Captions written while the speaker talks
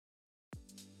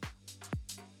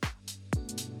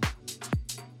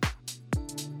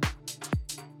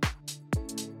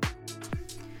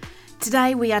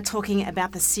Today we are talking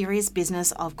about the serious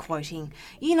business of quoting.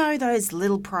 You know, those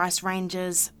little price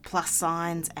ranges, plus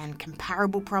signs and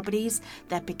comparable properties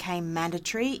that became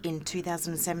mandatory in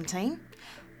 2017?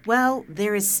 Well,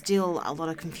 there is still a lot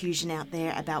of confusion out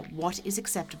there about what is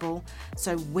acceptable,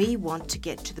 so we want to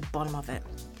get to the bottom of it.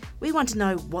 We want to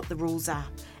know what the rules are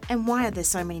and why are there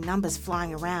so many numbers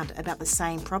flying around about the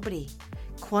same property.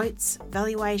 Quotes,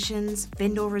 valuations,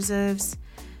 vendor reserves.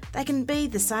 They can be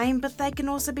the same, but they can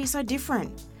also be so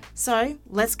different. So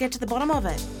let's get to the bottom of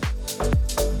it.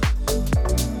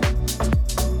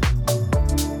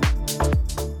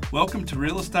 Welcome to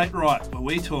Real Estate Right, where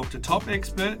we talk to top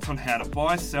experts on how to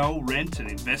buy, sell, rent and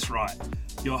invest right.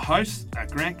 Your hosts are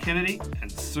Grant Kennedy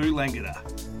and Sue Langada.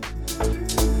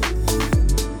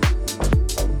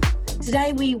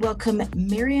 Today we welcome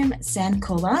Miriam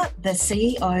Sandkuhler, the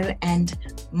CEO and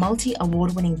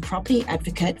multi-award-winning property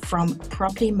advocate from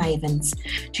Property Mavens,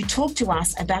 to talk to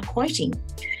us about quoting.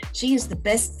 She is the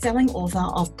best-selling author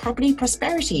of Property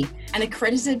Prosperity, an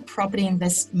accredited property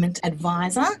investment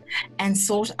advisor and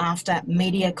sought-after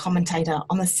media commentator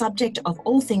on the subject of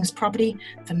all things property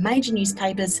for major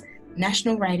newspapers,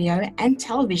 national radio and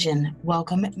television.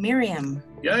 Welcome, Miriam.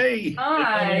 Yay!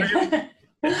 Hi.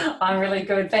 I'm really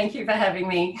good. Thank you for having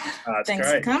me. Thanks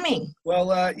great. for coming.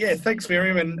 Well, thanks,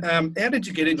 Miriam. And how did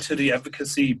you get into the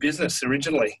advocacy business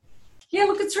originally? Yeah,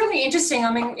 look, it's really interesting.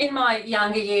 I mean, in my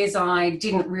younger years, I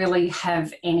didn't really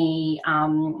have any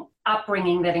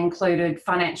upbringing that included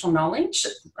financial knowledge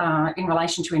in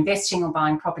relation to investing or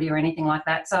buying property or anything like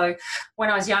that. So when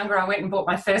I was younger, I went and bought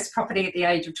my first property at the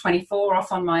age of 24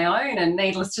 off on my own. And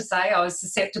needless to say, I was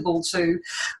susceptible to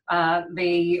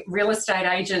the real estate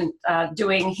agent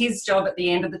doing his job at the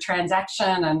end of the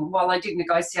transaction. And while I did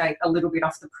negotiate a little bit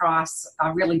off the price, I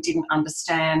really didn't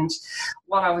understand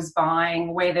what I was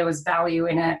buying, where there was value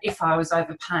in it, if I was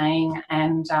overpaying,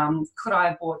 and could I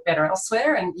have bought better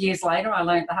elsewhere. And years later, I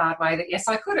learned the hard way that yes,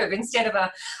 I could have. Instead of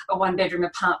a one-bedroom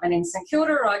apartment in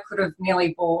Sandkuhler, I could have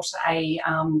nearly bought a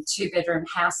two-bedroom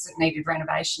house that needed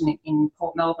renovation in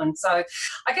Port Melbourne. So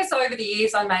I guess over the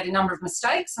years, I made a number of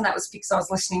mistakes, and that was because I was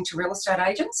listening to real estate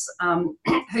agents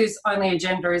whose only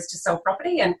agenda is to sell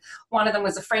property. And one of them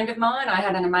was a friend of mine. I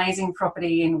had an amazing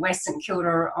property in West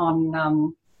Sandkuhler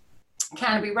on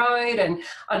Canterbury Road, and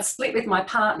I'd split with my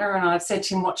partner, and I said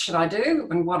to him, what should I do?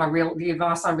 And the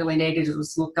advice I really needed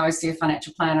was, look, go see a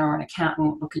financial planner or an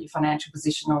accountant, look at your financial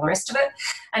position, all the rest of it.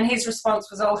 And his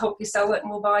response was, I'll help you sell it and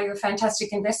we'll buy you a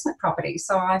fantastic investment property.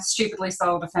 So I stupidly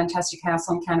sold a fantastic house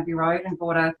on Canterbury Road and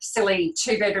bought a silly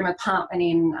two-bedroom apartment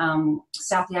in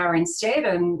South Yarra instead,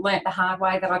 and learnt the hard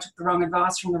way that I took the wrong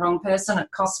advice from the wrong person. It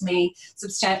cost me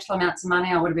substantial amounts of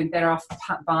money. I would have been better off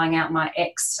buying out my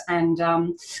ex, and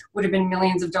would have been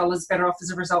millions of dollars better off as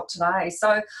a result today.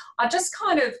 So I just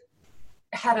kind of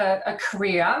had a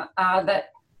career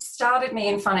that started me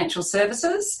in financial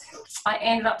services. I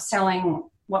ended up selling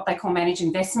what they call managed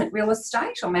investment real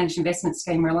estate or managed investment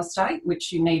scheme real estate,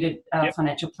 which you needed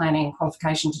financial planning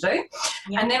qualification to do.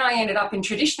 Yep. And then I ended up in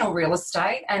traditional real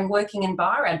estate and working in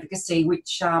buyer advocacy,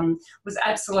 which was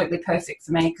absolutely perfect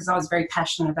for me because I was very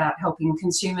passionate about helping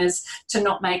consumers to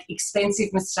not make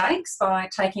expensive mistakes by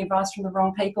taking advice from the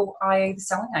wrong people, i.e. the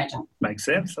selling agent. Makes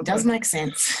sense. It does make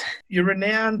sense. You're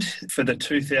renowned for the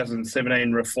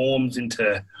 2017 reforms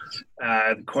into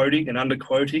quoting and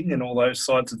underquoting and all those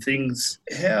sides of things.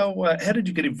 How did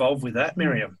you get involved with that,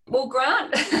 Miriam? Well,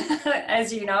 Grant,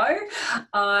 as you know,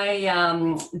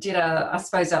 I did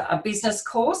a business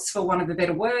course, for want of a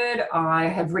better word. I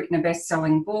have written a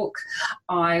best-selling book.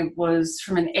 I was,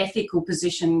 from an ethical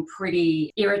position,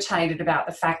 pretty irritated about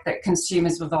the fact that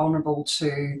consumers were vulnerable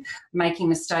to making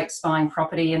mistakes buying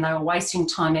property, and they were wasting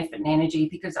time, effort and energy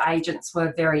because agents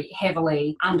were very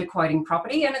heavily underquoting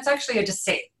property. And it's actually a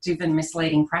deceptive and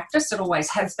misleading practice. It always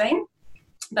has been.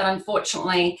 But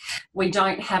unfortunately, we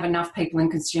don't have enough people in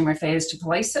consumer affairs to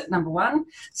police it, number one.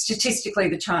 Statistically,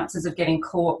 the chances of getting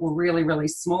caught were really, really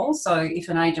small. So if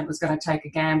an agent was going to take a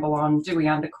gamble on, do we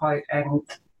underquote and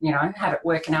have it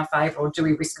work in our favour, or do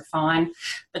we risk a fine,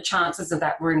 the chances of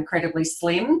that were incredibly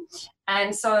slim.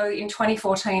 And so in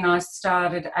 2014, I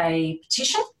started a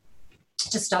petition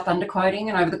to stop underquoting,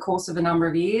 and over the course of a number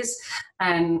of years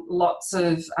and lots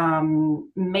of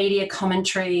media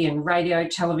commentary and radio,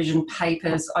 television,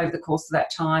 papers over the course of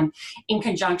that time, in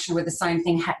conjunction with the same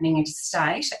thing happening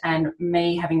interstate, and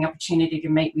me having the opportunity to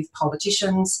meet with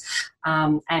politicians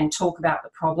and talk about the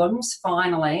problems,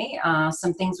 finally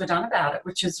some things were done about it,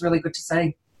 which is really good to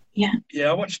see. Yeah,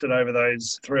 I watched it over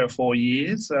those 3 or 4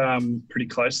 years pretty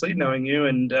closely, knowing you,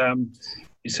 and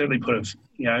you certainly put a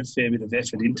fair bit of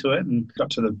effort into it and got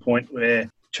to the point where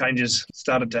changes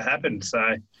started to happen.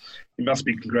 So You must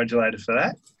be congratulated for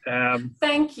that.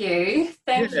 Thank you.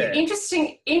 Thank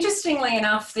you. Interestingly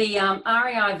enough, the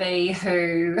REIV,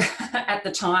 who at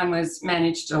the time was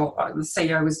managed, or the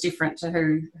CEO was different to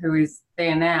who is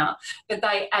there now, but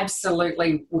they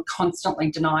absolutely were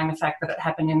constantly denying the fact that it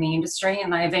happened in the industry,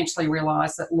 and they eventually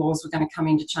realised that laws were going to come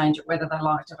in to change it whether they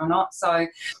liked it or not. So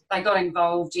they got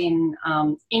involved in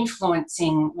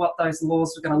influencing what those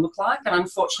laws were going to look like, and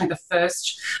unfortunately the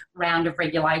first round of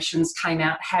regulations came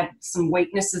out, had some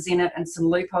weaknesses in it and some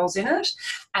loopholes in it,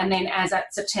 and then as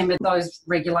at September those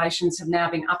regulations have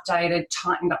now been updated,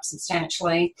 tightened up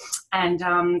substantially, and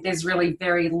there's really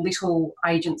very little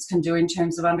agents can do in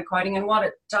terms of underquoting. And what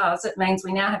it does, it means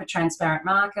we now have a transparent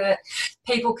market.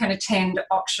 People can attend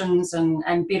auctions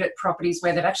and bid at properties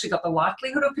where they've actually got the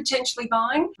likelihood of potentially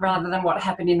buying, rather than what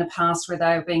happened in the past where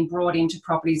they were being brought into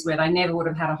properties where they never would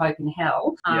have had a hope in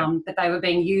hell, but they were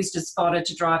being used as fodder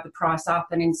to drive the price up,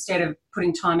 and instead of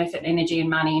putting time, effort, energy and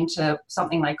money into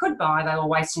something they could buy, they were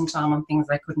wasting time on things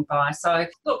they couldn't buy. So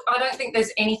look, I don't think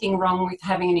there's anything wrong with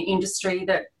having an industry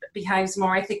that behaves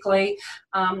more ethically,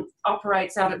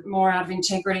 operates more out of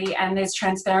integrity, and there's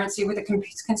transparency with the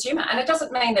consumer. And it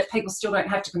doesn't mean that people still don't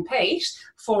have to compete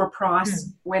for a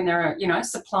price when there are,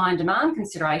 supply and demand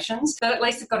considerations, but at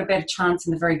least they've got a better chance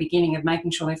in the very beginning of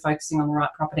making sure they're focusing on the right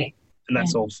property. And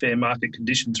that's all fair market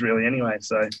conditions really anyway.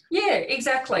 So yeah,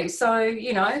 exactly. So,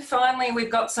 finally we've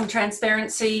got some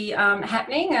transparency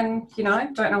happening, and,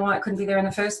 don't know why it couldn't be there in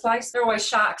the first place. There are always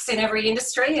sharks in every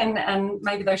industry, and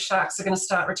maybe those sharks are going to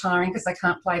start retiring because they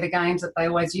can't play the games that they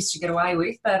always used to get away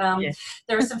with. But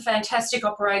there are some fantastic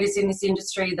operators in this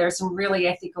industry. There are some really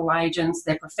ethical agents.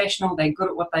 They're professional. They're good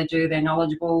at what they do. They're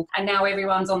knowledgeable. And now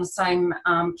everyone's on the same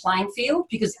playing field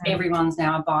because everyone's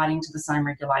now abiding to the same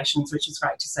regulations, which is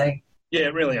great to see. Yeah,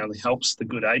 it really only helps the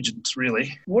good agents,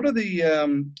 really. What are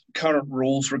the current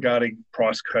rules regarding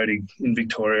price quoting in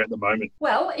Victoria at the moment?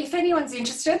 Well, if anyone's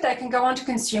interested, they can go on to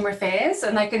Consumer Affairs,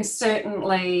 and they can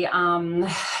certainly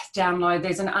download.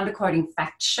 There's an underquoting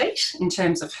fact sheet in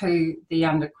terms of who the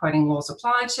underquoting laws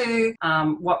apply to,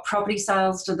 what property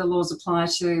sales do the laws apply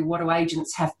to, what do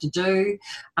agents have to do,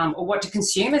 or what do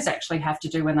consumers actually have to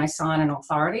do when they sign an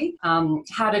authority,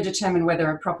 how to determine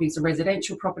whether a property is a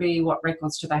residential property, what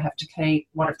records do they have to keep,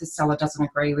 what if the seller doesn't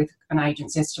agree with an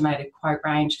agent's estimated quote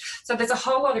range. So there's a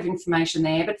whole lot of information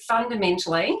there, but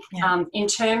fundamentally, in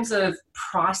terms of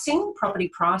pricing, property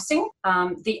pricing,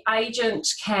 the agent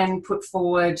can put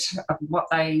forward what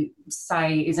they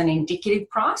say is an indicative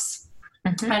price,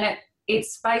 and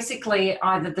it's basically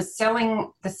either the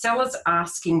seller's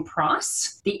asking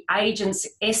price, the agent's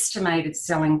estimated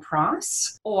selling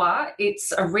price, or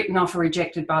it's a written offer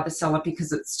rejected by the seller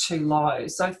because it's too low.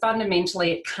 So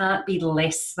fundamentally, it can't be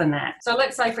less than that. So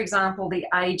let's say, for example, the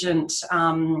agent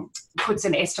puts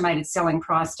an estimated selling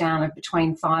price down of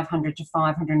between $500,000 to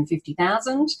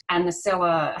 $550,000, and the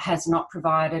seller has not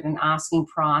provided an asking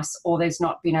price, or there's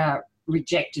not been a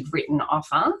rejected written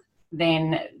offer.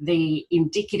 Then the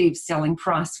indicative selling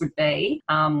price would be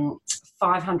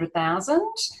 $500,000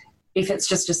 if it's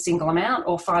just a single amount,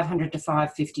 or $500,000 to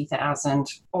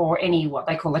 $550,000, or any what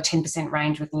they call a 10%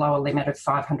 range with lower limit of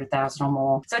 $500,000 or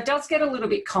more. So it does get a little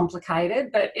bit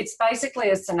complicated, but it's basically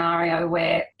a scenario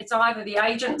where it's either the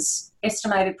agent's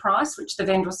estimated price, which the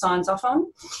vendor signs off on.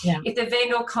 If the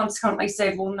vendor consequently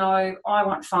said, well, no, I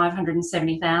want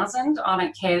 $570,000, I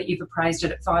don't care that you've appraised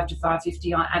it at $500,000 to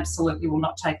 $550,000, I absolutely will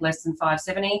not take less than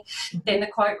 $570,000. Then the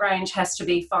quote range has to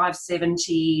be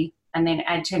 $570,000 and then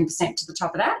add 10% to the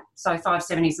top of that. So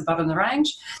 570 is the bottom of the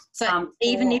range. So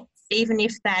even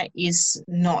if that is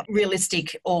not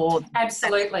realistic or...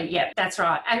 Absolutely, yeah, that's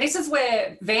right. And this is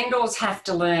where vendors have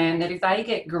to learn that if they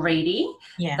get greedy,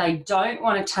 they don't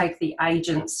want to take the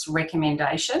agent's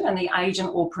recommendation, and the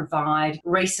agent will provide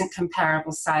recent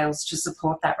comparable sales to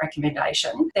support that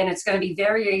recommendation. Then it's going to be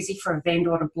very easy for a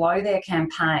vendor to blow their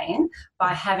campaign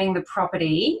by having the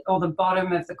property or the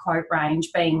bottom of the quote range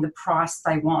being the price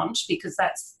they want, because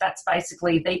that's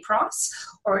basically the price,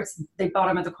 or it's the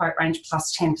bottom of the quote range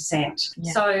plus 10%.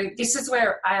 So this is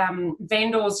where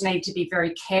vendors need to be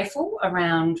very careful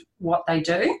around what they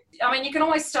do. I mean, you can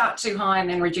always start too high and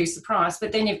then reduce the price,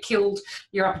 but then you've killed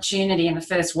your opportunity in the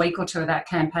first week or two of that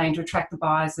campaign to attract the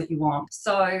buyers that you want.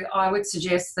 So I would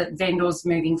suggest that vendors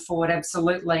moving forward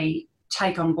absolutely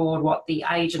take on board what the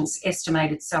agent's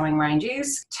estimated selling range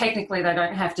is. Technically, they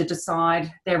don't have to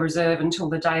decide their reserve until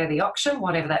the day of the auction,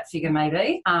 whatever that figure may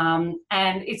be. And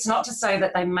it's not to say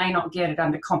that they may not get it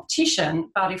under competition,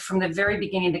 but if from the very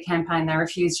beginning of the campaign they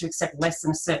refuse to accept less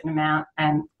than a certain amount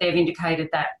and they've indicated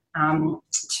that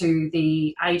to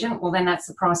the agent, well, then that's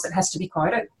the price that has to be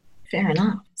quoted. Fair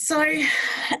enough. So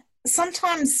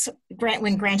Sometimes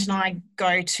when Grant and I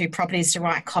go to properties to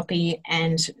write copy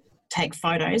and take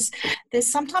photos, there's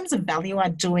sometimes a valuer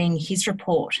doing his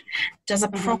report. Does a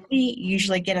property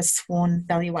usually get a sworn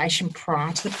valuation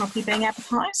prior to the property being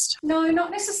advertised? No,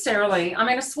 not necessarily. I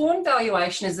mean, a sworn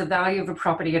valuation is the value of a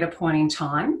property at a point in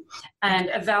time, and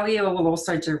a valuer will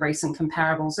also do recent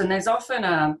comparables. And there's often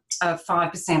a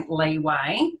 5%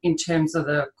 leeway in terms of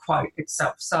the quote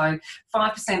itself. So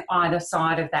 5% either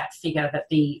side of that figure that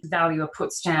the valuer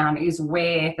puts down is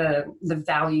where the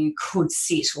value could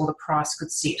sit or the price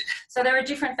could sit. So there are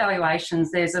different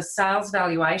valuations. There's a sales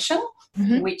valuation,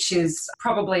 which is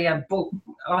probably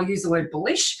I'll use the word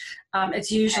bullish.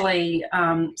 It's usually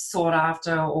sought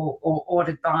after or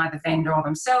ordered by the vendor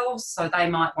themselves. So they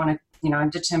might want to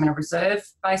determine a reserve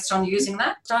based on using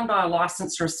that. Done by a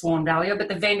licensed or a sworn valuer, but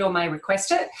the vendor may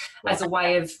request it as a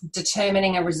way of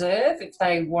determining a reserve if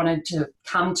they wanted to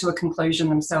come to a conclusion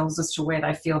themselves as to where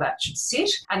they feel that should sit.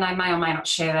 And they may or may not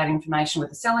share that information with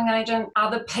the selling agent.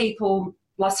 Other people,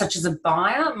 such as a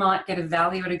buyer, might get a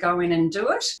valuer to go in and do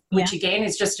it, which again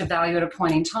is just a value at a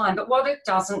point in time. But what it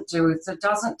doesn't do is it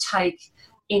doesn't take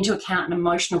into account an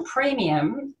emotional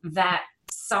premium that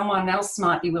someone else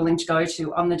might be willing to go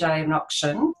to on the day of an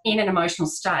auction in an emotional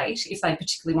state if they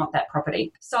particularly want that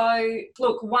property. So,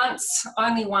 look,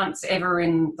 only once ever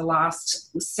in the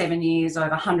last 7 years,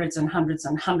 over hundreds and hundreds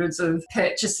and hundreds of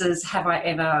purchases, have I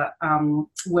ever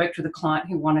worked with a client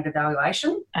who wanted a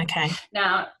valuation. Okay.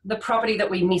 Now, the property that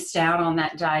we missed out on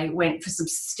that day went for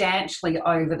substantially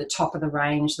over the top of the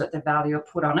range that the valuer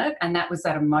put on it, and that was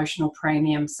that emotional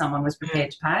premium someone was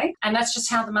prepared to pay. And that's just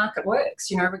how the market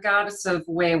works, regardless of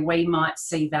where we might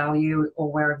see value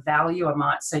or where a valuer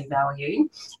might see value,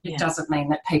 it doesn't mean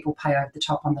that people pay over the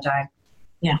top on the day.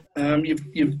 Yeah.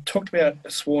 You've talked about a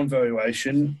sworn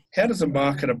valuation. How does a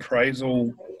market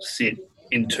appraisal sit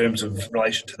in terms of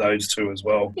relation to those two as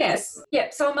well? Yes. Yeah.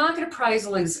 So a market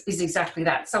appraisal is exactly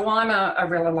that. So I'm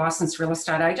a licensed real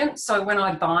estate agent. So when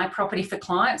I buy property for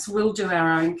clients, we'll do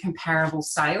our own comparable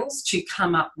sales to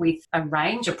come up with a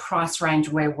price range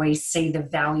where we see the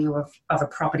value of a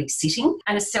property sitting.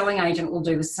 And a selling agent will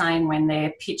do the same when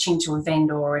they're pitching to a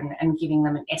vendor and giving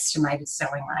them an estimated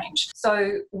selling range.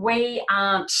 So we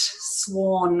aren't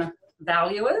sworn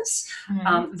valuers,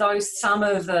 though some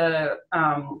of the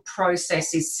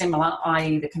process is similar,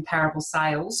 i.e. the comparable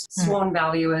sales. Sworn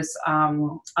valuers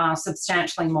are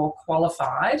substantially more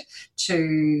qualified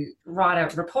to write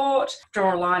a report,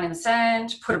 draw a line in the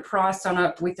sand, put a price on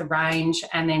it with a range,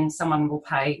 and then someone will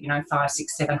pay, $500,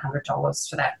 $600, $700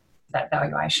 for that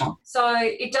valuation. So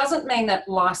it doesn't mean that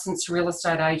licensed real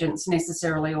estate agents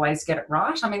necessarily always get it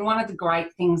right. I mean, one of the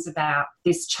great things about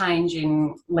this change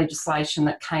in legislation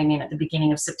that came in at the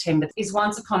beginning of September is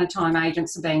once upon a time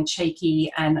agents are being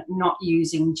cheeky and not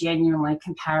using genuinely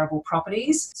comparable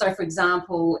properties. So, for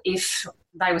example, if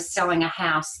they were selling a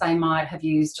house, they might have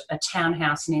used a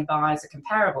townhouse nearby as a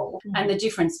comparable, and the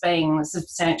difference being a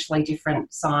substantially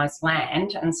different size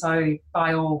land, and so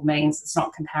by all means it's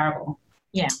not comparable.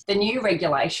 Yeah. The new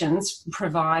regulations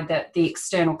provide that the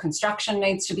external construction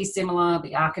needs to be similar,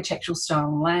 the architectural style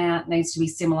and layout needs to be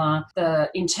similar, the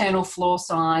internal floor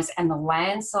size and the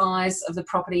land size of the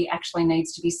property actually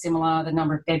needs to be similar, the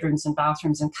number of bedrooms and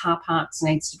bathrooms and car parks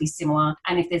needs to be similar,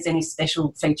 and if there's any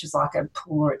special features like a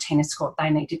pool or a tennis court, they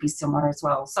need to be similar as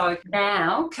well. So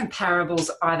now comparables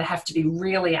either have to be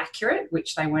really accurate,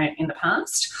 which they weren't in the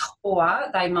past, or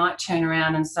they might turn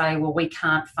around and say, well, we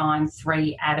can't find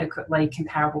 3 adequately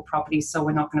comparable properties, so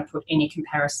we're not going to put any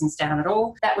comparisons down at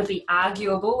all. That would be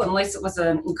arguable unless it was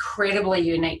an incredibly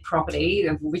unique property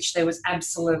of which there was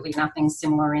absolutely nothing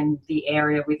similar in the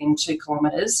area within 2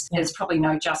 kilometres. There's probably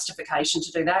no justification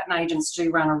to do that, and agents do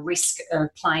run a risk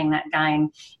of playing that game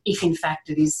if in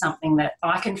fact it is something that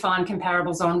I can find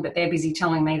comparables on but they're busy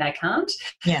telling me they can't.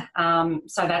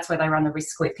 So that's where they run the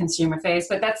risk with Consumer Affairs,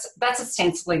 but that's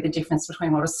ostensibly the difference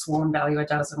between what a sworn valuer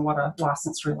does and what a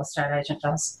licensed real estate agent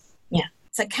does. Yeah.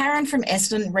 So Karen from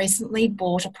Essendon recently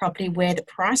bought a property where the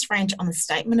price range on the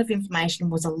statement of information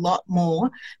was a lot more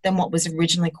than what was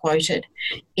originally quoted.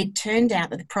 It turned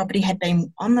out that the property had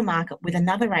been on the market with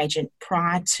another agent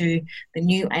prior to the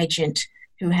new agent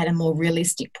who had a more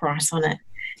realistic price on it.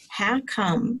 How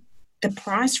come the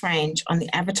price range on the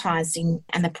advertising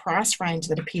and the price range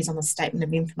that appears on the statement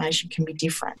of information can be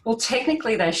different? Well,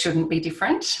 technically they shouldn't be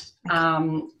different.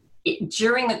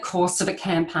 During the course of a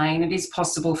campaign, it is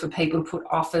possible for people to put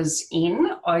offers in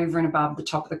over and above the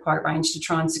top of the quote range to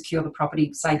try and secure the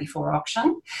property, say, before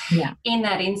auction. Yeah. In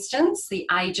that instance, the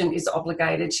agent is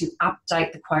obligated to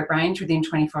update the quote range within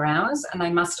 24 hours, and they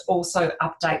must also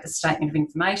update the statement of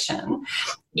information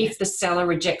if the seller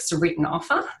rejects a written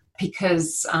offer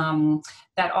because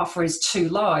that offer is too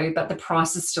low, but the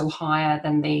price is still higher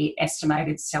than the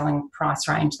estimated selling price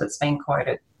range that's been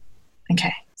quoted.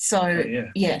 Okay. So,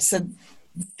 so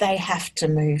they have to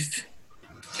move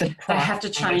the price. They have to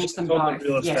change them on both. the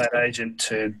real estate agent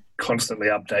to constantly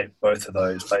update both of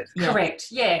those, basically. Correct.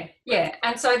 Yeah.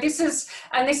 And so this is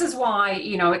why,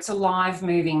 it's a live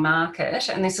moving market,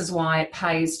 and this is why it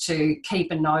pays to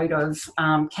keep a note of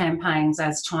campaigns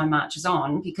as time marches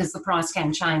on, because the price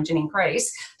can change and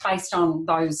increase based on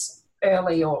those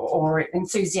early or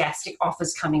enthusiastic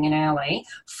offers coming in early,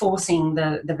 forcing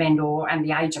the vendor and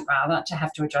the agent rather to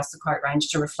have to adjust the quote range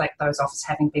to reflect those offers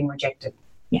having been rejected.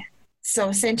 Yeah. So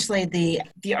essentially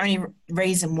the only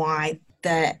reason why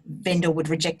the vendor would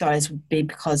reject those would be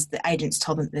because the agents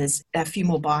told them there's a few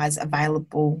more buyers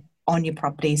available on your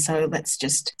property, so let's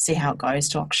just see how it goes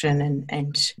to auction,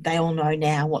 and they all know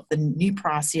now what the new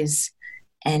price is,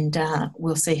 and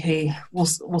we'll see who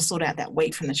we'll sort out that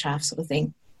wheat from the chaff sort of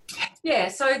thing. Yeah,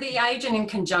 so the agent in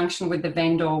conjunction with the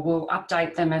vendor will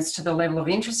update them as to the level of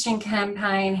interest in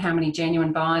campaign, how many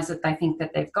genuine buyers that they think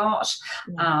that they've got.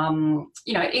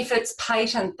 If it's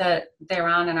patent that there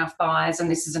aren't enough buyers and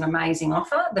this is an amazing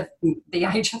offer, the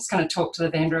agent's going to talk to the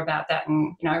vendor about that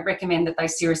and, recommend that they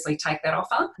seriously take that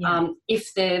offer. Yeah.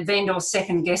 If the vendor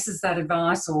second guesses that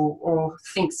advice or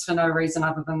thinks for no reason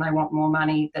other than they want more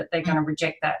money that they're going to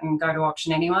reject that and go to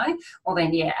auction anyway, well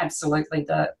then, absolutely,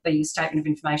 the statement of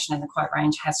information and the quote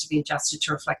range has to be adjusted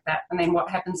to reflect that. And then what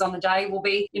happens on the day will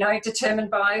be,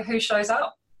 determined by who shows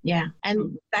up. Yeah,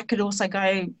 and that could also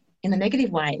go in a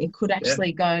negative way. It could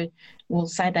actually go, well,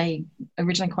 say they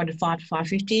originally quoted 5 to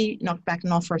 550, knocked back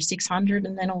an offer of 600,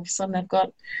 and then all of a sudden they've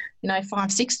got,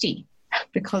 560.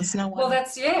 Because no one... Well,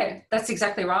 that's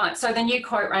exactly right. So the new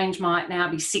quote range might now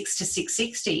be 6 to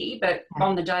 660, but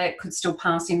on the day it could still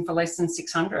pass in for less than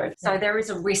 600. So there is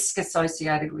a risk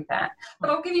associated with that. But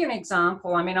I'll give you an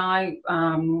example. I mean, I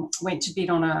went to bid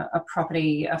on a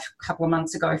property a couple of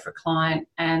months ago for a client,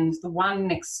 and the one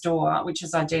next door, which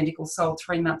is identical, sold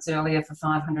 3 months earlier for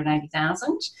 $580,000.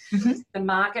 Mm-hmm. The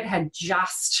market had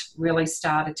just really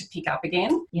started to pick up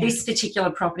again. Yeah. This particular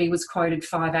property was quoted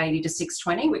 580 to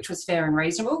 620, which was fair and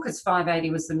reasonable because 580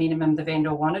 was the minimum the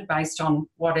vendor wanted based on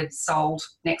what had sold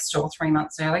next door 3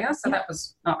 months earlier. So that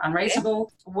was not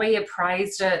unreasonable. Yeah. We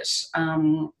appraised it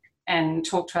and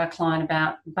talked to our client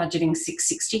about budgeting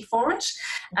 660 for it.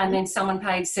 And then someone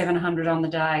paid 700 on the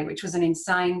day, which was an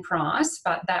insane price,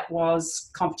 but that was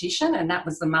competition and that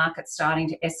was the market starting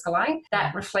to escalate.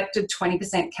 That reflected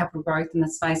 20% capital growth in the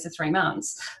space of 3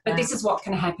 months. But this is what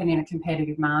can happen in a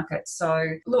competitive market.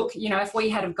 So look, if we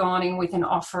had have gone in with an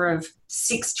offer of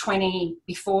 620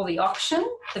 before the auction,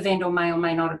 the vendor may or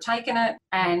may not have taken it.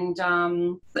 And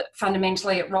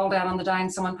fundamentally it rolled out on the day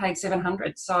and someone paid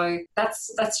 700. So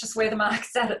that's just where the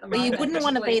market's at the moment. Well, you wouldn't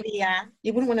want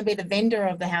to be the vendor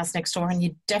of the house next door, and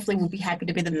you definitely would be happy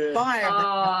to be the buyer of the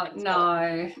house next door.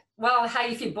 No. Well,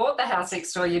 hey, if you bought the house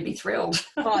next door, you'd be thrilled.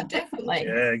 Oh, definitely.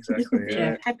 Yeah, exactly.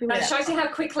 Yeah. Happy with it shows you how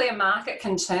quickly a market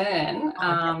can turn,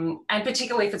 and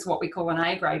particularly if it's what we call an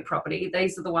A-grade property.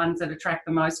 These are the ones that attract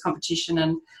the most competition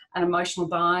and emotional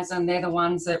buyers, and they're the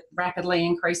ones that rapidly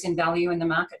increase in value and the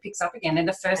market picks up again. They're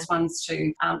the first ones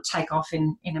to take off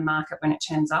in a market when it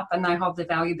turns up, and they hold their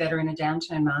value better in a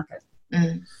downturn market.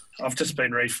 Mm. I've just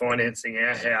been refinancing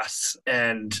our house,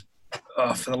 and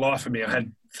for the life of me, I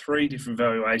had 3 different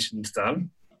valuations done.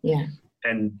 Yeah.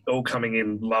 And all coming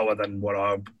in lower than what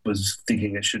I was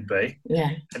thinking it should be. Yeah.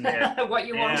 And now, what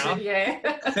you wanted, yeah.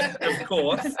 Of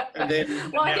course. And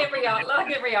then like every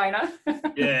owner.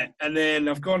 Yeah. And then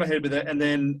I've gone ahead with it. And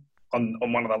then on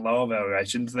one of the lower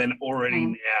valuations, then already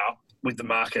now with the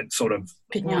market sort of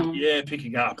picking up. Yeah,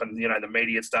 picking up, and the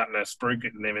media starting to spruik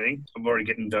it and everything. I'm already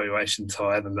getting valuations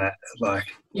higher than that. Like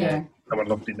someone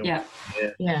looked into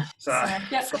it. Yeah. So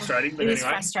frustrating. But it anyway, is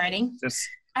frustrating.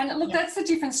 And look, that's the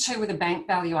difference too with a bank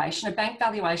valuation. A bank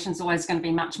valuation is always going to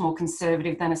be much more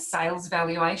conservative than a sales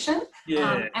valuation.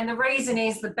 Yeah. And the reason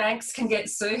is the banks can get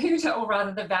sued, or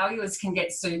rather the valuers can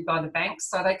get sued by the banks.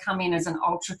 So they come in as an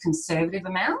ultra conservative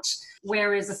amount,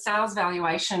 whereas a sales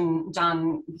valuation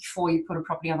done before you put a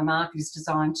property on the market is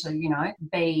designed to,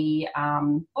 be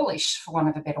bullish, for want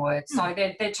of a better word. So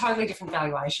they're totally different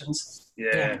valuations.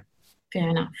 Yeah. Fair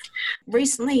enough.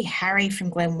 Recently, Harry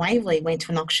from Glen Waverley went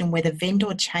to an auction where the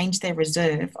vendor changed their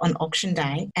reserve on auction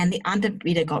day, and the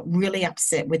underbidder got really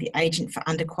upset with the agent for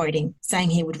underquoting, saying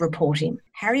he would report him.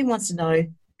 Harry wants to know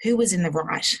who was in the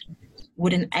right.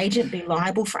 Would an agent be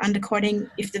liable for underquoting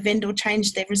if the vendor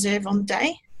changed their reserve on the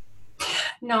day?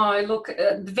 No, look,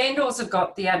 the vendors have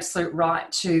got the absolute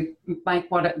right to make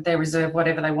their reserve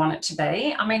whatever they want it to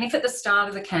be. I mean, if at the start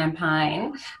of the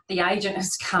campaign, the agent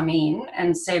has come in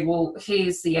and said, well,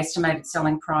 here's the estimated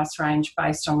selling price range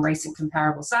based on recent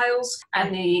comparable sales,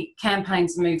 and the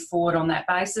campaign's moved forward on that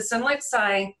basis. And let's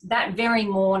say that very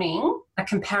morning, a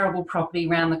comparable property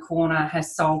around the corner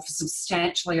has sold for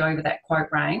substantially over that quote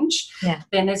range,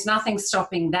 then there's nothing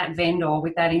stopping that vendor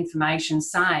with that information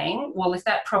saying, well, if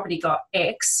that property got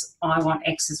X, I want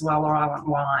X as well, or I want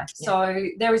Y. Yeah. So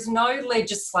there is no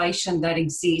legislation that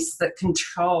exists that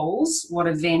controls what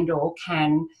a vendor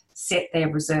can set their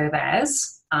reserve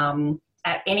as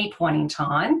at any point in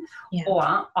time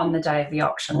or on the day of the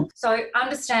auction. So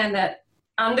understand that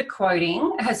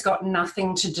underquoting has got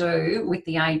nothing to do with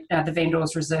the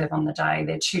vendor's reserve on the day.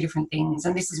 They're two different things,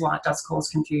 and this is why it does cause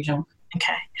confusion.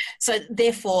 Okay. So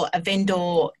therefore, a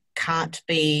vendor can't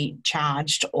be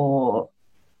charged or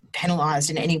penalised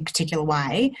in any particular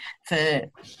way for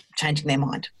changing their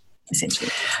mind,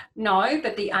 essentially? No,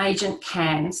 but the agent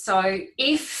can. So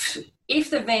if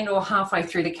the vendor halfway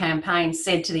through the campaign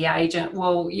said to the agent,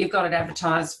 well, you've got it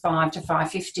advertised 5 to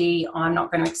 550, I'm not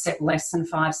going to accept less than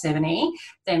 570,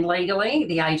 then legally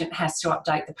the agent has to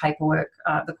update the paperwork,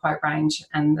 the quote range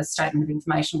and the statement of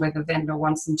information whether the vendor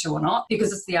wants them to or not,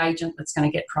 because it's the agent that's going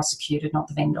to get prosecuted, not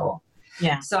the vendor.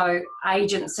 Yeah. So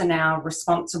agents are now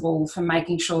responsible for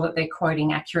making sure that they're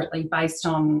quoting accurately based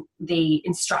on the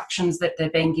instructions that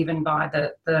they're being given by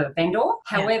the vendor.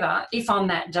 However, if on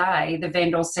that day the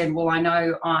vendor said, well, I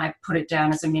know I put it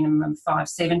down as a minimum of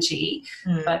 570,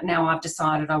 but now I've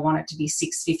decided I want it to be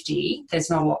 650, there's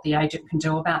not a lot the agent can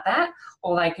do about that.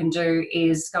 All they can do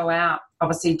is go out,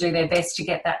 obviously do their best to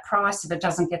get that price. If it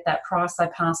doesn't get that price, they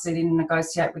pass it in and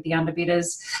negotiate with the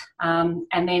underbidders, and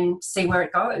then see where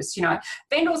it goes. You know,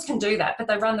 vendors can do that, but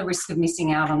they run the risk of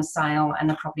missing out on a sale and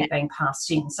the property being passed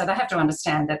in. So they have to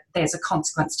understand that there's a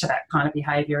consequence to that kind of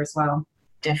behaviour as well.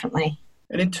 Definitely.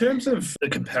 And in terms of the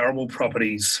comparable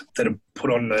properties that are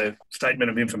put on the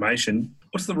statement of information,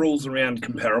 what's the rules around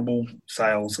comparable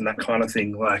sales and that kind of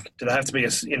thing? Like, do they have to be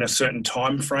in a certain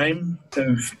time frame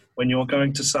of when you're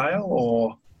going to sale,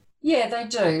 or? Yeah, they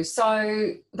do.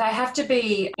 So they have to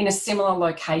be in a similar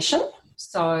location.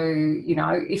 So, you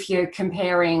know, if you're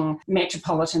comparing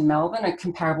metropolitan Melbourne, a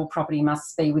comparable property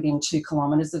must be within 2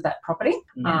 kilometres of that property.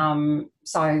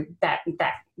 So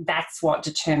that's what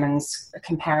determines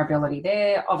comparability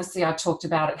there. Obviously, I talked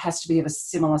about it has to be of a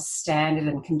similar standard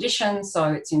and condition.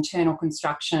 So its internal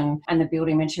construction and the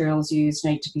building materials used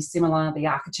need to be similar, the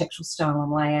architectural style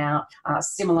and layout,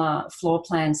 similar floor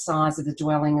plan size of the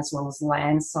dwelling as well as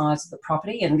land size of the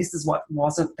property. And this is what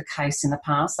wasn't the case in the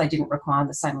past. They didn't require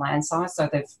the same land size, so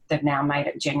they've now made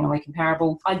it genuinely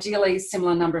comparable. Ideally,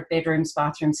 similar number of bedrooms,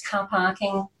 bathrooms, car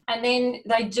parking. And then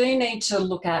they do need to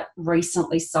look at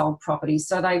recently sold properties.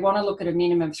 So they want to look at a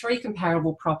minimum of 3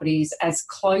 comparable properties as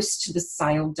close to the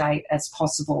sale date as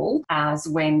possible as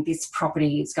when this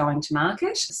property is going to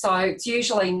market. So it's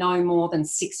usually no more than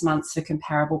 6 months for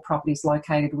comparable properties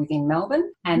located within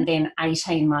Melbourne, and then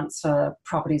 18 months for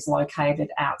properties located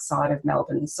outside of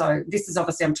Melbourne. So this is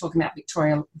obviously, I'm talking about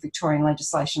Victorian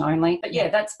legislation only. But yeah,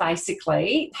 that's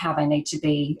basically how they need to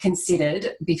be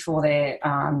considered before they're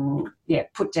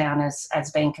put down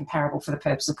as being comparable for the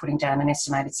purpose of putting down an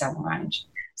estimated selling range.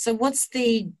 So what's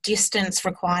the distance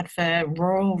required for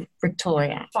rural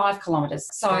Victoria? 5 kilometres.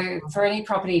 So for any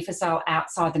property for sale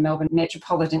outside the Melbourne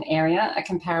metropolitan area, a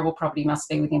comparable property must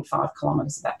be within 5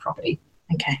 kilometres of that property.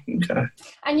 Okay.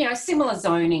 And, you know, similar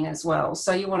zoning as well.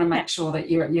 So you want to make sure that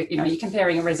you're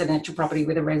comparing a residential property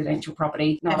with a residential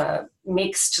property, not a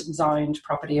mixed zoned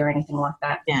property or anything like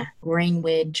that. Yeah. Green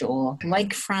wedge or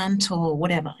lakefront or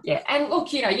whatever. Yeah. And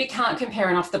look, you know, you can't compare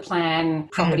an off the plan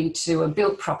property to a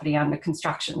built property under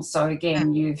construction. So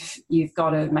again, you've got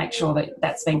to make sure that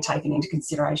that's being taken into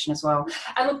consideration as well.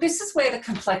 And look, this is where the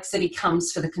complexity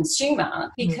comes for the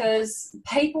consumer, because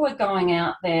people are going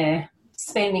out there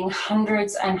spending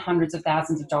hundreds and hundreds of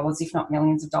thousands of dollars, if not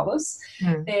millions of dollars.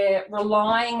 They're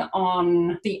relying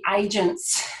on the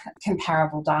agent's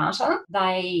comparable data.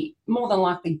 They more than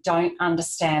likely don't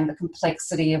understand the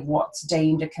complexity of what's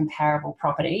deemed a comparable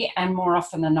property, and more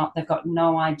often than not, they've got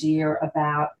no idea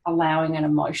about allowing an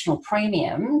emotional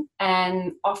premium,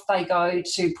 and off they go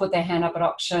to put their hand up at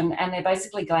auction, and they're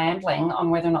basically gambling on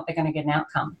whether or not they're going to get an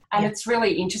outcome. And it's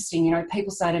really interesting, you know,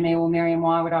 people say to me, well, Miriam,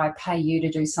 why would I pay you to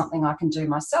do something I can do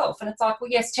myself? And it's like, well,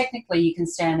 yes, technically you can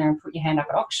stand there and put your hand up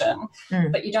at auction,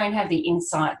 but you don't have the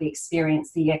insight, the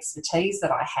experience, the expertise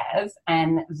that I have,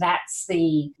 and that's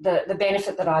the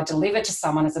benefit that I deliver to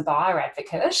someone as a buyer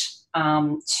advocate,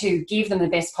 to give them the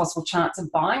best possible chance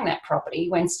of buying that property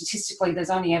when statistically there's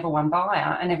only ever one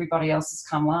buyer and everybody else has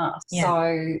come last.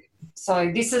 Yeah.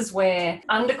 So this is where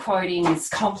underquoting is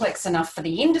complex enough for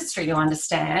the industry to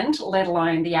understand, let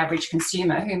alone the average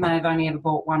consumer who may have only ever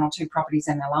bought one or two properties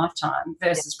in their lifetime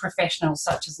versus professionals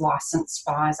such as licensed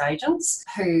buyers agents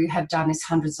who have done this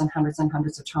hundreds and hundreds and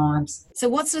hundreds of times. So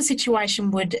what's the situation?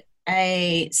 Would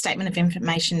a statement of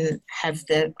information have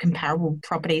the comparable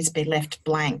properties be left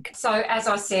blank? So as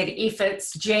I said, if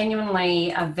it's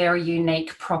genuinely a very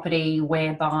unique property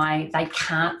whereby they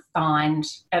can't find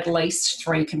at least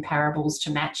 3 comparables to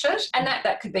match it, and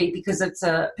that could be because it's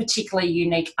a particularly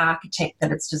unique architect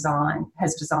that has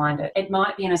designed it. It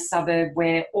might be in a suburb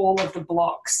where all of the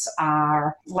blocks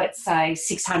are, let's say,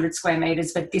 600 square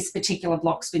metres, but this particular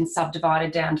block's been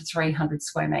subdivided down to 300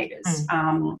 square metres.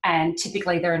 And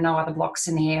typically there are no other blocks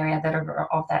in the area that are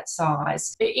of that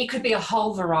size. It could be a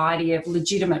whole variety of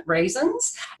legitimate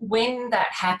reasons. When that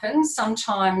happens,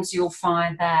 sometimes you'll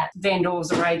find that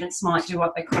vendors or agents might do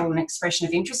what they call an expression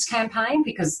of interest campaign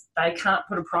because they can't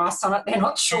put a price on it. They're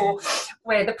not sure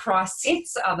where the price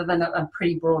sits other than a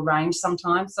pretty broad range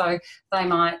sometimes. So they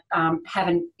might have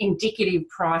an indicative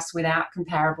price without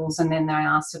comparables and then they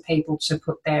ask for people to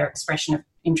put their expression of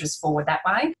interest forward that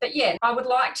way. But yeah, I would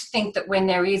like to think that when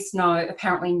there is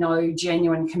apparently no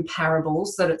genuine comparables,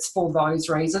 that it's for those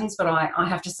reasons. But I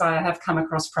have to say I have come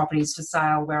across properties for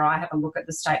sale where I have a look at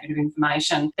the statement of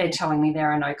information. They're telling me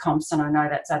there are no comps and I know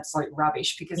that's absolute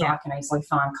rubbish because I can easily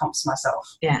find comps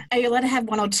myself. Yeah. Are you allowed to have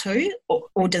 1 or 2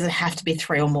 or does it have to be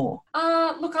 3 or more?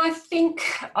 Look, I think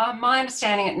my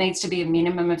understanding it needs to be a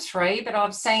minimum of 3, but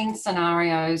I've seen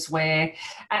scenarios where,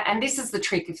 and this is the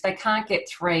trick, if they can't get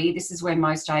 3, this is where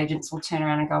most agents will turn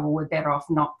around and go, well, we're better off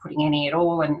not putting any at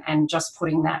all and just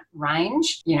putting that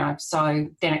range, so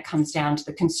then it comes down to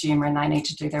the consumer and they need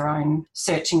to do their own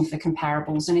searching for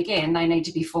comparables. And again, they need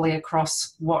to be fully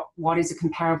across what is a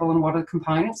comparable and what are the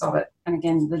components of it. And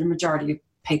again, the majority of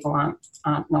people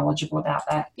aren't knowledgeable about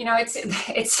that.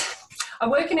 It's I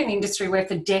work in an industry where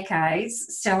for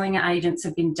decades selling agents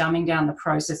have been dumbing down the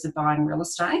process of buying real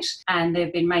estate, and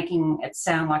they've been making it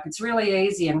sound like it's really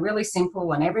easy and really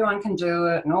simple and everyone can do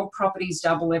it and all properties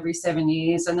double every 7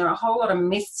 years. And there are a whole lot of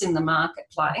myths in the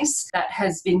marketplace that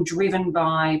has been driven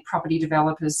by property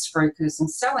developers, spruikers and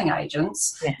selling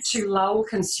agents to lull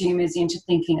consumers into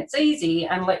thinking it's easy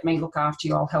and let me look after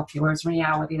you, I'll help you, whereas in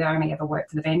reality they only ever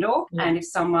work for the vendor. And if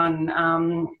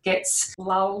someone gets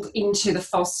lulled into the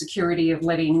false security of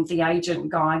letting the agent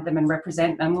guide them and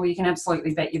represent them, well, you can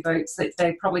absolutely bet your boots that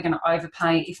they're probably going to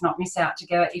overpay, if not miss out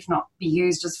together, if not be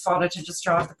used as fodder to just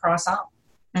drive the price up.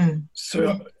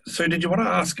 So did you want to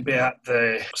ask about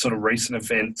the sort of recent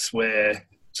events where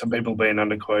some people have been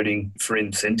underquoting for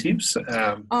incentives?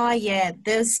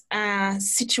 There's a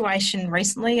situation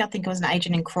recently, I think it was an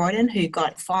agent in Croydon who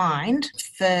got fined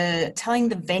for telling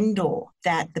the vendor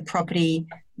that the property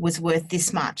was worth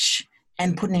this much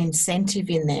and put an incentive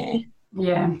in there.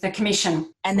 Yeah, the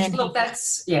commission. And then look,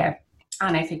 that's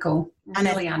unethical.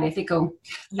 Really unethical.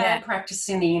 Bad practice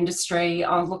in the industry.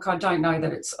 I don't know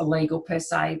that it's illegal per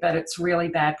se, but it's really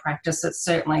bad practice. It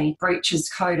certainly breaches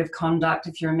code of conduct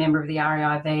if you're a member of the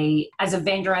REIV. As a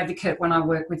vendor advocate, when I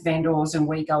work with vendors and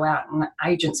we go out and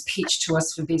agents pitch to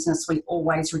us for business, we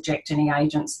always reject any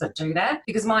agents that do that,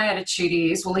 because my attitude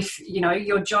is, well, if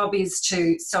your job is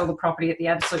to sell the property at the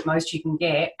absolute most you can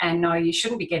get, and no, you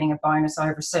shouldn't be getting a bonus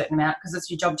over a certain amount because it's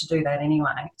your job to do that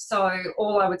anyway. So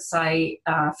all I would say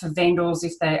for vendors,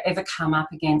 if they ever come up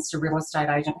against a real estate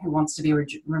agent who wants to be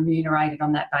remunerated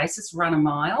on that basis, run a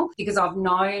mile, because I've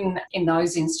known in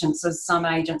those instances some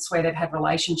agents where they've had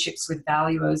relationships with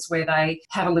valuers where they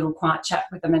have a little quiet chat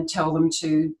with them and tell them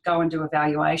to go and do a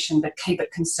valuation but keep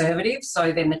it conservative,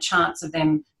 so then the chance of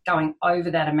them going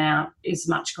over that amount is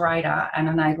much greater and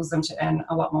enables them to earn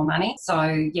a lot more money.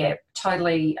 So,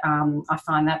 totally, I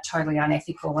find that totally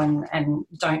unethical and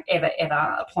don't ever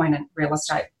appoint a real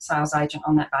estate sales agent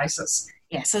on that basis.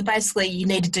 Yeah, so basically you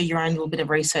need to do your own little bit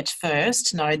of research first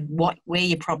to know where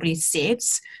your property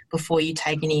sits before you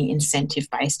take any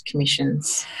incentive-based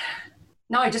commissions.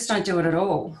 No, just don't do it at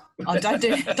all. Oh, don't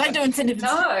do incentives.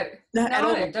 No, at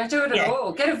all. Don't do it at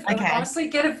all. Honestly,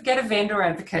 get a vendor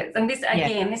advocate. And this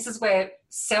this is where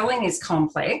selling is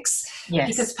complex,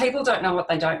 because people don't know what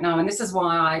they don't know. And this is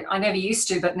why I never used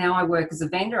to, but now I work as a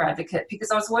vendor advocate,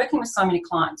 because I was working with so many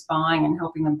clients buying and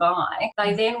helping them buy.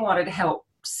 They then wanted help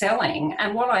selling.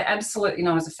 And what I absolutely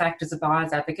know as a fact as a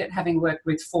buyer's advocate, having worked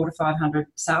with 400 to 500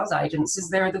 sales agents, is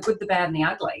there are the good, the bad and the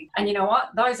ugly. And you know what?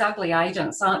 Those ugly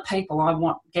agents aren't people I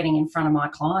want getting in front of my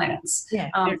clients. Yeah.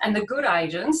 And the good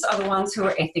agents are the ones who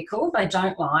are ethical. They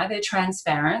don't lie. They're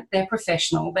transparent. They're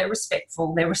professional. They're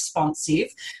respectful. They're responsive.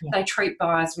 Yeah. They treat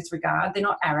buyers with regard. They're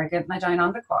not arrogant. They don't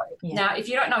underquote. Yeah. Now, if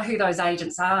you don't know who those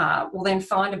agents are, well, then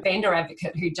find a vendor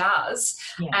advocate who does.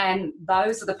 Yeah. And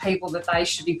those are the people that they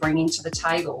should be bringing to the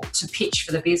table to pitch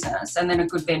for the business. And then a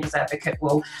good vendor's advocate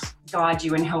will guide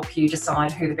you and help you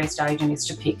decide who the best agent is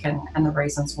to pick and the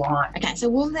reasons why. Okay, so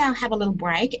we'll now have a little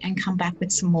break and come back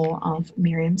with some more of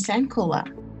Miriam Sandkuhler.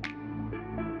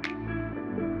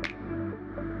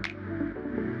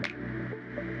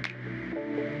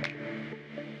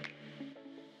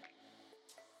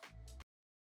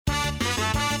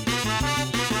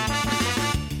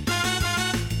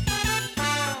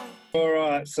 All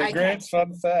right, so Okay. Grant's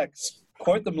fun facts.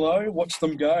 Quote them low, watch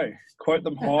them go. Quote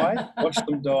them high, watch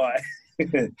them die.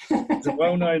 It's a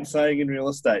well-known saying in real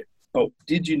estate. But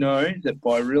did you know that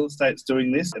by real estate's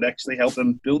doing this, it actually helped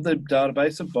them build their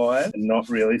database of buyers and not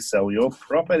really sell your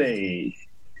property?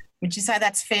 Would you say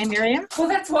that's fair, Miriam? Well,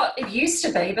 that's what it used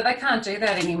to be, but they can't do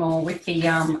that anymore with the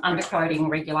underquoting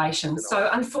regulations. So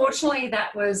unfortunately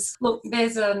that was, look,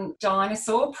 there's a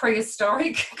dinosaur,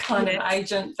 prehistoric kind of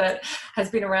agent that has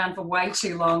been around for way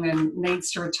too long and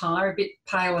needs to retire, a bit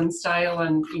pale and stale,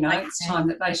 and, you know, it's time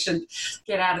that they should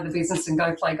get out of the business and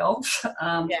go play golf.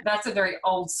 That's a very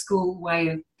old school way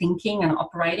of thinking and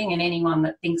operating, and anyone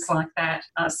that thinks like that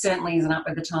certainly isn't up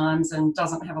with the times and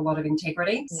doesn't have a lot of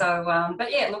integrity. Yeah. So,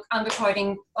 but yeah, look,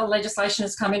 underquoting legislation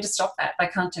has come in to stop that. They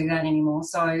can't do that anymore.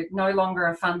 So no longer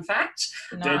a fun fact.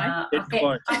 No.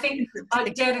 I think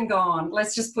dead and gone.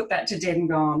 Let's just put that to dead and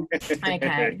gone.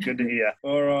 Okay. Good to hear.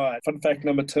 All right, fun fact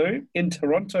number 2. In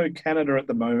Toronto, Canada at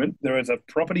the moment, there is a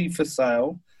property for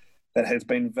sale that has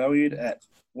been valued at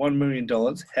 $1 million.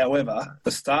 However,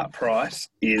 the start price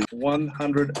is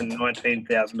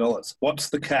 $119,000. What's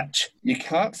the catch? You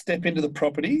can't step into the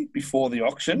property before the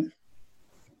auction.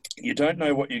 You don't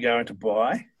know what you're going to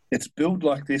buy. It's billed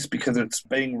like this because it's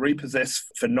being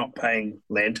repossessed for not paying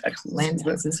land taxes. Land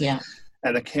taxes, yeah.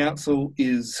 And the council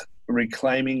is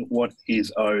reclaiming what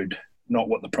is owed, not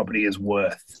what the property is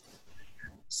worth.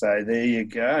 So there you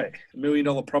go. $1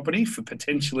 million property for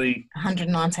potentially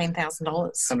 $119,000.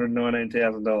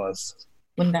 $119,000.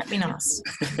 Wouldn't that be nice?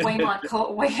 we might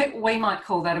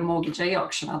call that a mortgagee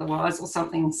auction otherwise, or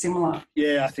something similar.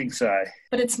 Yeah, I think so.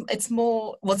 But it's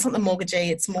more, well, it's not the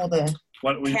mortgagee, it's more the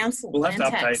council. We'll have to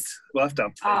land update. tax. We'll have to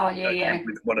update. Oh, yeah.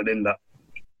 With what it ends up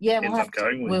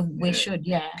going with. We should,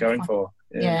 yeah. Going for.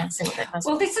 Yeah. See what that does.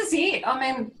 Well, this is it. I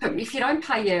mean, if you don't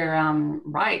pay your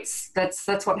rates, that's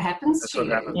what happens That's to what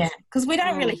you. happens. Yeah, because we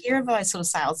don't really hear of those sort of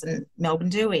sales in Melbourne,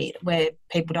 do we? Where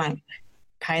people don't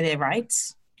pay their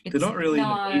rates. They're not really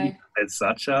No. as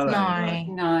such, are they?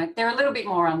 No, they're a little bit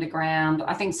more underground.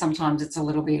 I think sometimes it's a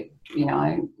little bit, you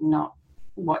know, not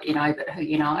what you know, but who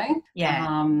you know.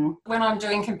 Yeah. When I'm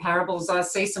doing comparables, I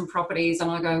see some properties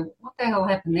and I go, what the hell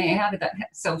happened there? How did that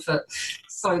sell for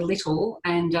so little?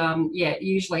 And it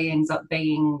usually ends up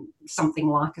being something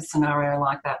like a scenario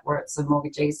like that, where it's a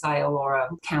mortgagee sale or a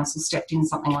council stepped in,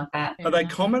 something like that. Are they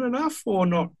common enough or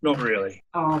not? Not really.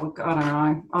 Oh, look, I don't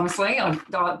know. Honestly,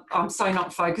 I'm so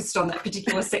not focused on that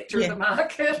particular sector of the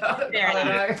market. I don't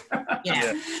know.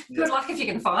 Yeah. Good luck if you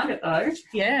can find it, though.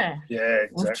 Yeah. Yeah,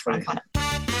 We'll try exactly. and find it.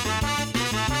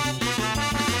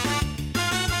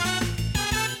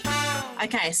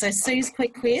 Okay, so Sue's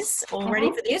quick quiz. All ready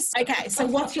for this? Okay, so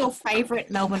what's your favourite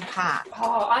Melbourne park?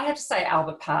 Oh, I have to say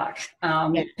Albert Park,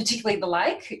 particularly the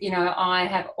lake. You know, I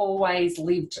have always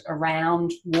lived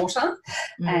around water,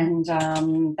 and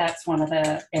that's one of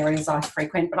the areas I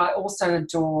frequent. But I also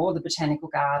adore the botanical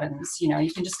gardens. You know,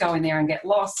 you can just go in there and get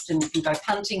lost, and you can go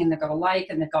punting, and they've got a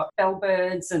lake, and they've got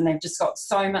bellbirds, and they've just got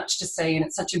so much to see, and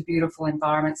it's such a beautiful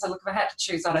environment. So, look, if I had to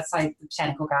choose, I'd say the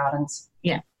botanical gardens.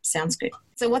 Yeah, sounds good.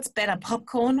 So what's better,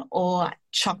 popcorn or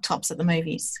choc tops at the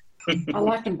movies? I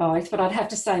like them both, but I'd have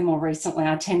to say more recently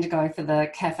I tend to go for the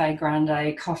Cafe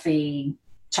Grande coffee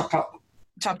choc top.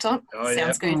 Choc top? Oh,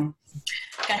 Sounds good.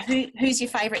 Okay, who's your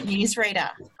favourite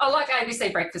newsreader? I like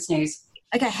ABC Breakfast News.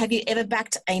 Okay, have you ever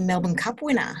backed a Melbourne Cup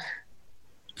winner?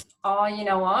 Oh, you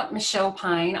know what? Michelle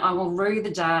Payne, I will rue the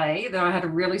day that I had a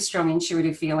really strong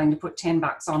intuitive feeling to put $10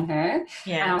 on her.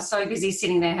 Yeah. And I was so busy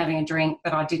sitting there having a drink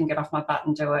that I didn't get off my butt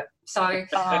and do it. So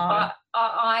I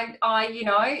you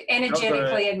know,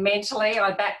 energetically and mentally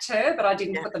I backed her, but I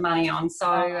didn't put the money on. So,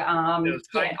 I'll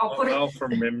put it...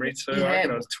 from memory too. I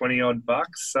reckon it was 20 odd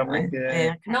bucks, something.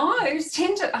 Yeah. No, it was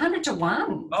 100 to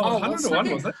 1. Oh, 100 to 1,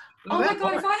 was it? Oh my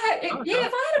God! If I had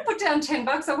to put down $10,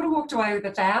 I would have walked away with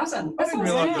 1,000. That's what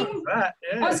I was thinking. I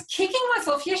was kicking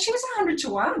myself. Yeah, she was 100 to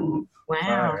 1.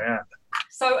 Wow. Oh, yeah.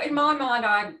 So in my mind,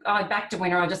 I backed a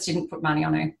winner. I just didn't put money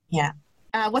on her. Yeah.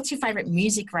 What's your favourite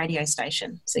music radio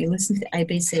station? So you listen to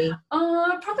ABC?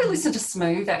 I probably listen to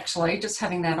Smooth, actually, just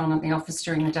having that on at the office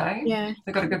during the day. Yeah.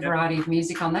 They've got a good variety of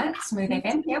music on that. Smooth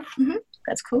FM, yep. Mm-hmm.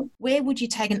 That's cool. Where would you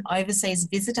take an overseas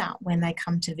visitor when they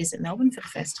come to visit Melbourne for the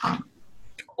first time?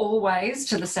 Always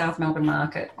to the South Melbourne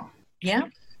market. Yeah?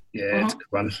 Yeah, it's a good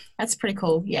one. That's pretty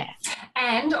cool, yeah.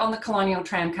 And on the Colonial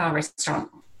Tramcar restaurant.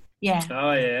 Yeah.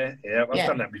 Oh, yeah. I've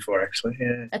done that before, actually,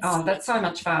 yeah. That's so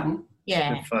much fun.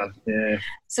 Yeah. Good fun, yeah.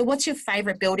 So what's your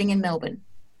favourite building in Melbourne?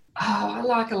 Oh, I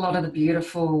like a lot of the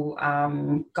beautiful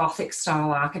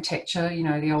Gothic-style architecture,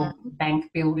 the old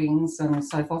bank buildings and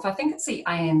so forth. I think it's the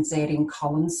ANZ in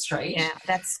Collins Street. Yeah,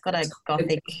 that's got a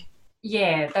Gothic...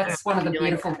 Yeah, that's one of the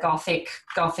beautiful Gothic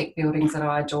buildings that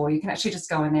I adore. You can actually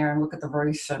just go in there and look at the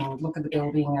roof and look at the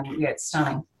building and, it's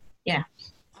stunning. Yeah,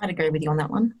 I'd agree with you on that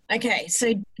one. Okay,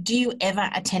 so do you ever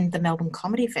attend the Melbourne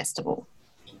Comedy Festival?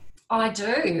 I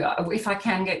do. If I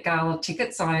can get gala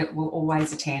tickets, I will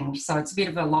always attend. So it's a bit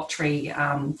of a lottery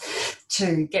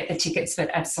to get the tickets, but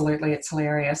absolutely it's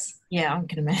hilarious. Yeah, I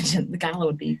can imagine. The gala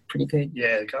would be pretty good.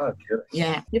 Yeah, the gala would be good.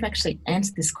 Yeah, you've actually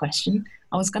answered this question.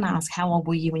 I was going to ask how old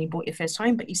were you when you bought your first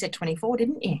home, but you said 24,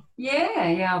 didn't you?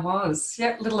 Yeah, I was.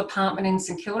 Yep, little apartment in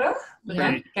Sandkuhler,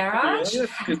 the garage. Yeah,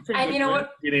 and you know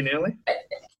what? Get in early.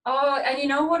 Oh, and you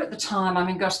know what? At the time, I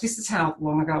mean, gosh, this is how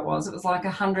long ago it was. It was like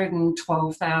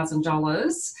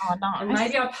 $112,000. Oh, nice. And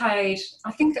maybe I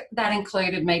think that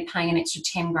included me paying an extra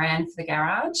 $10,000 for the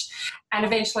garage. And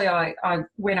eventually I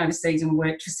went overseas and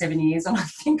worked for 7 years, and I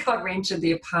think I rented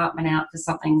the apartment out for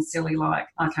something silly like,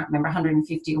 I can't remember,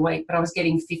 $150 a week, but I was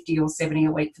getting $50 or $70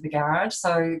 a week for the garage.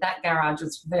 So that garage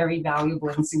was very valuable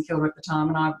in St Kilda at the time,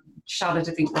 and I shudder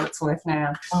to think what it's worth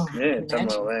now. Oh, yeah, done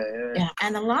well there, yeah.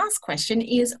 And the last question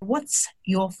is, what's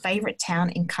your favourite town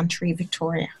in country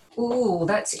Victoria? Oh,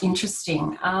 that's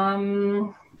interesting. I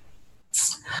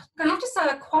have to say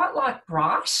I quite like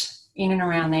Bright. In and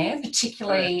around there,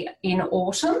 particularly in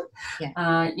autumn.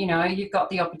 Yeah. You've got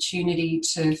the opportunity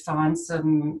to find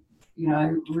some,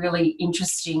 really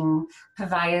interesting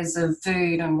purveyors of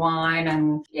food and wine,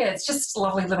 and it's just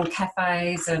lovely little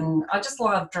cafes, and I just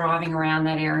love driving around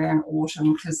that area in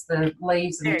autumn because the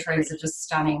leaves and the trees are just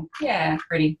stunning. Yeah,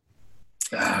 pretty.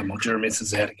 Mildura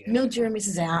misses out again. Mildura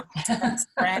misses out.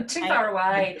 Too far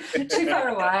away.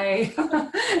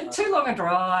 Too long a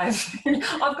drive.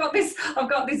 I've got this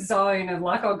zone of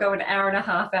like I'll go an hour and a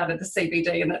half out of the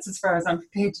CBD, and that's as far as I'm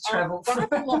prepared to travel.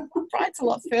 Bright's a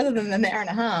lot further than an hour and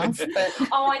a half. But...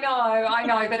 I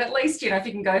know. But at least, if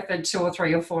you can go for 2 or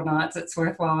 3 or 4 nights, it's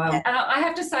worthwhile. Yeah. And I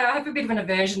have to say I have a bit of an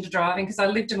aversion to driving because I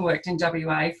lived and worked in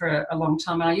WA for a long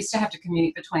time, and I used to have to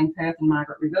commute between Perth and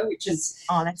Margaret River, which is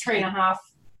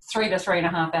 3 to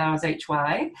 3.5 hours each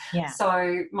way. Yeah.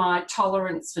 So my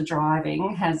tolerance for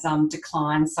driving has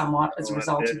declined somewhat as a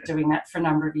result of doing that for a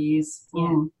number of years.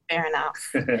 Yeah, fair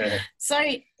enough. So,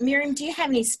 Miriam, do you have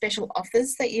any special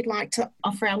offers that you'd like to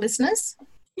offer our listeners?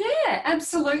 Yeah,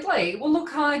 absolutely. Well,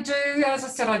 look, I do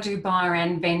buyer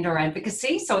and vendor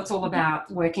advocacy. So it's all about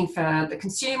working for the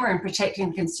consumer and protecting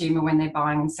the consumer when they're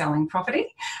buying and selling property.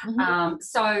 Mm-hmm.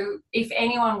 So if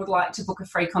anyone would like to book a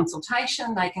free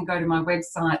consultation, they can go to my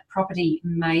website, Property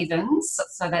Mavens.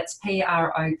 So that's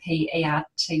PROPERTY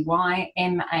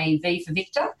MAV for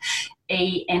Victor.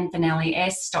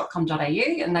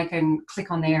 enfanellis.com.au, and they can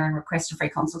click on there and request a free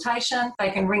consultation.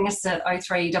 They can ring us at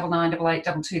 03 9988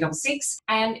 2266.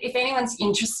 And if anyone's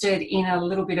interested in a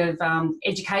little bit of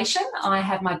education, I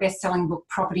have my best-selling book,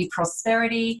 Property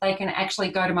Prosperity. They can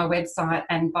actually go to my website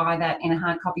and buy that in a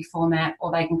hard copy format,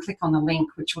 or they can click on the link,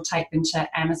 which will take them to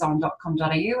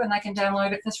amazon.com.au, and they can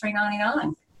download it for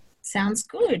 $3.99. Sounds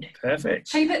good. Perfect.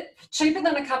 Cheaper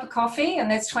than a cup of coffee,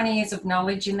 and there's 20 years of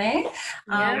knowledge in there.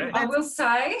 I will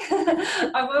say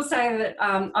that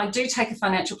I do take a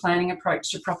financial planning approach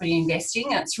to property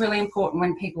investing. It's really important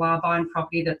when people are buying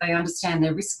property that they understand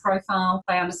their risk profile,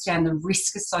 they understand the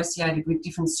risk associated with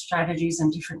different strategies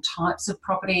and different types of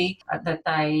property, that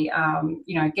they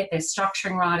get their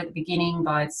structuring right at the beginning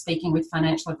by speaking with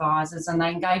financial advisors, and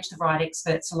they engage the right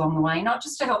experts along the way, not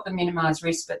just to help them minimise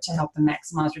risk, but to help them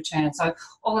maximise return. So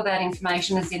all of that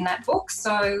information is in that book.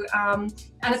 So, and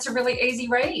it's a really easy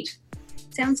read.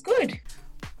 Sounds good.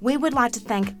 We would like to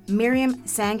thank Miriam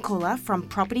Sandkuhler from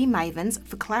Property Mavens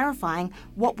for clarifying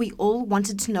what we all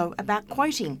wanted to know about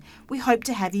quoting. We hope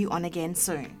to have you on again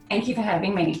soon. Thank you for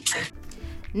having me.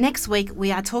 Next week,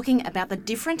 we are talking about the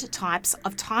different types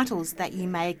of titles that you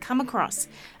may come across,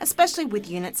 especially with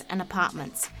units and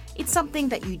apartments. It's something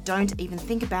that you don't even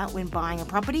think about when buying a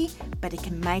property, but it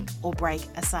can make or break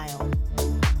a sale.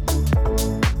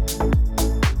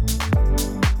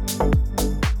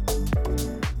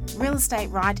 Real Estate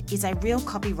Right is a Real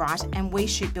Copyright and We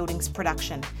Shoot Buildings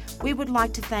production. We would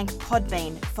like to thank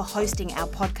Podbean for hosting our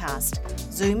podcast,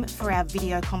 Zoom for our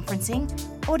video conferencing,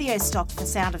 Audio Stock for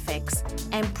sound effects,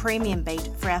 and Premium Beat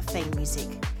for our theme music.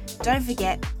 Don't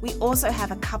forget, we also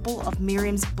have a couple of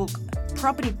Miriam's book,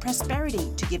 Property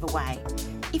Prosperity, to give away.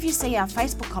 If you see our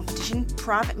Facebook competition,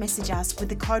 private message us with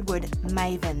the code word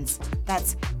MAVENS.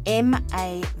 That's MAVENS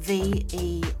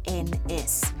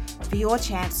for your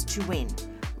chance to win.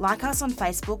 Like us on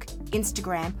Facebook,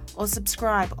 Instagram, or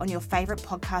subscribe on your favourite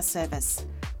podcast service.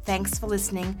 Thanks for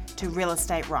listening to Real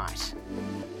Estate Right.